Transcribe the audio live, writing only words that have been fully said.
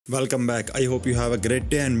Welcome back. I hope you have a great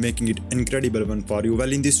day and making it incredible one for you.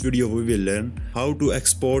 Well, in this video we will learn how to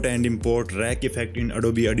export and import rack effect in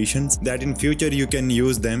Adobe Auditions, that in future you can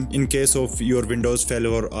use them in case of your Windows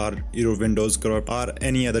failure or your Windows corrupt or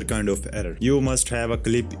any other kind of error. You must have a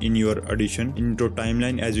clip in your Audition into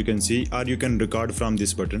timeline, as you can see, or you can record from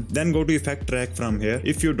this button. Then go to effect track from here.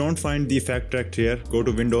 If you don't find the effect track here, go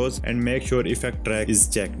to Windows and make sure effect track is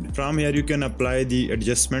checked. From here you can apply the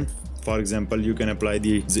adjustment. For example, you can apply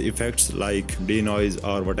the effects like denoise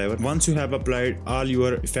or whatever. Once you have applied all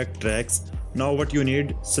your effect tracks, now what you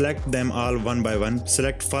need, select them all one by one.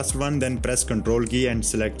 Select first one, then press Ctrl key and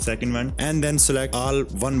select second one, and then select all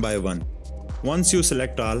one by one. Once you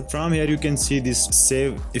select all, from here you can see this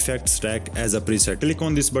save effects track as a preset. Click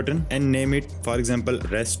on this button and name it, for example,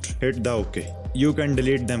 rest. Hit the OK. You can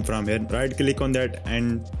delete them from here. Right click on that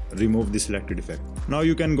and remove the selected effect. Now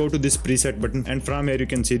you can go to this preset button and from here you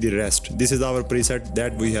can see the rest. This is our preset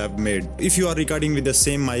that we have made. If you are recording with the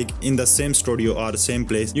same mic in the same studio or same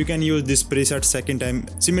place, you can use this preset second time.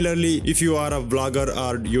 Similarly, if you are a vlogger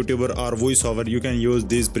or YouTuber or voiceover, you can use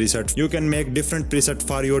these presets. You can make different preset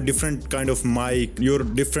for your different kind of mic, your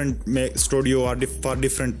different studio or for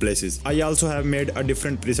different places. I also have made a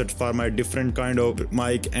different preset for my different kind of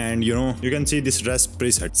mic, and you can see this rest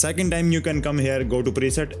preset. Second time you can come here, go to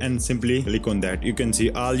preset and simply click on that. You can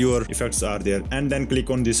see all your effects are there, and then click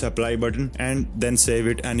on this apply button and then save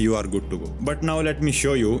it and you are good to go. But now let me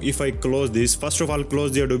show you. If I close this, first of all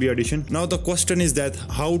close the Adobe Audition. Now the question is that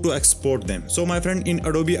how to export them. So my friend, in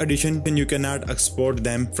Adobe Audition you cannot export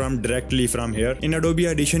them from directly from here. In Adobe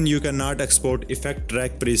Audition you cannot export effect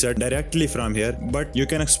track preset directly from here, but you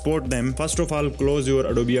can export them. First of all, close your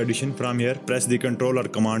Adobe Audition. From here press the Ctrl or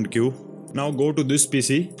Command Q. Now go to this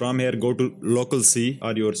PC. From here go to local C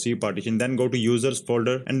or your C partition, then go to users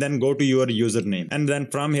folder and then go to your username, and then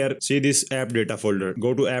from here see this app data folder.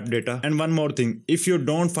 Go to app data. And one more thing, if you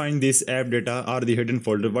don't find this app data or the hidden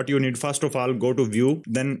folder, what you need, first of all go to view.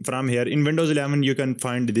 Then from here in Windows 11 you can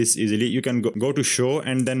find this easily. You can go to show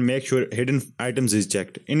and then make sure hidden items is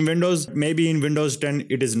checked. In Windows, maybe in Windows 10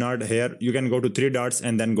 it is not here. You can go to three dots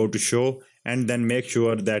and then go to show and then make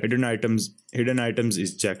sure that hidden items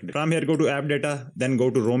is checked. From here go to app data, then go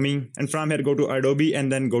to roaming, and from here go to Adobe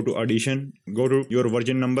and then go to Audition. Go to your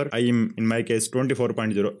version number. I am in my case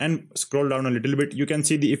 24.0 and scroll down a little bit. You can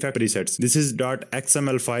see the effect presets. This is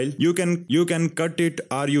 .xml file. You can cut it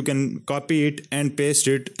or you can copy it and paste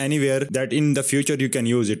it anywhere that in the future you can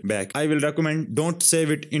use it back. I will recommend don't save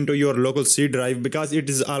it into your local C drive because it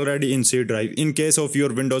is already in C drive. In case of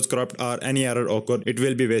your Windows corrupt or any error occur, it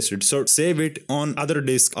will be wasted. So save it on other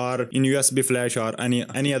disk or in USB flash or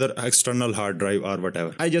any other external hard drive or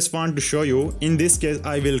whatever. I just want to show you. In this case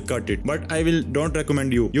I will cut it, but don't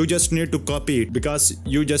recommend you just need to copy it because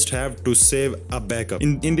you just have to save a backup.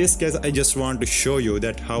 In this case I just want to show you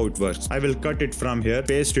that how it works. I will cut it from here,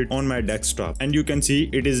 paste it on my desktop, and you can see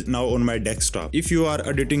it is now on my desktop. If you are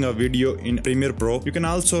editing a video in Premiere Pro, you can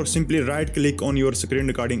also simply right click on your screen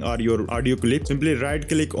recording or your audio clip. Simply right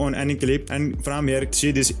click on any clip and from here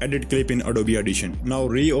see this edit clip in Adobe Audition. Now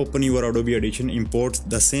reopen your Adobe Audition, import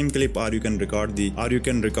the same clip or you can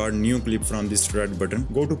record new clip from this red button.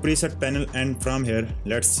 Go to preset panel and from here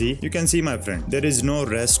let's see. You can see my friend, there is no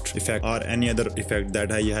rest effect or any other effect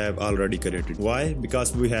that I have already created. Why?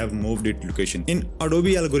 Because we have moved it location. In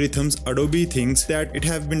Adobe algorithms, Adobe thinks that it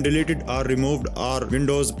have been deleted or removed or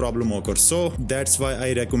Windows problem occurs. So that's why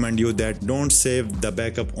I recommend you that don't save the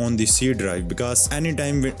backup on the C drive, because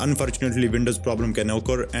anytime unfortunately Windows problem can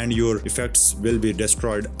occur and your effects will be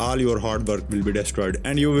destroyed, all your hard work will be destroyed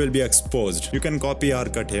and you will be exposed. You can copy or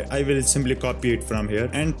cut here. I will simply copy it from here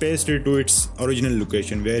and paste it to its original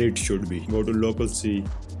location where it should be. Go to local C.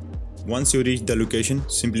 Once you reach the location,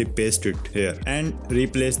 simply paste it here and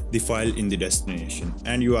replace the file in the destination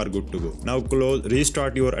and you are good to go. Now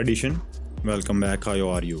restart your Audition. Welcome back, how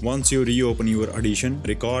are you? Once you reopen your Audition,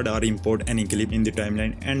 record or import any clip in the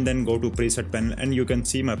timeline and then go to preset panel and you can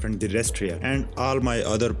see my friend the rest here and all my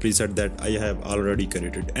other preset that I have already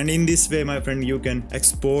created. And in this way my friend you can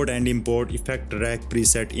export and import effect track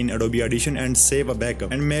preset in Adobe Audition and save a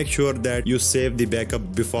backup, and make sure that you save the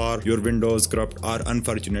backup before your Windows corrupt or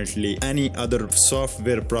unfortunately any other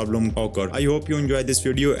software problem occur. I hope you enjoyed this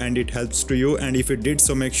video and it helps to you, and if it did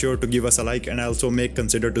so make sure to give us a like and also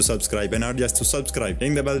consider to subscribe, and not just to subscribe,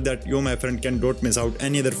 ring the bell that you my friend don't miss out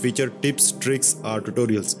any other feature, tips, tricks or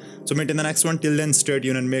tutorials. So meet in the next one. Till then stay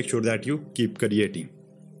tuned and make sure that you keep creating.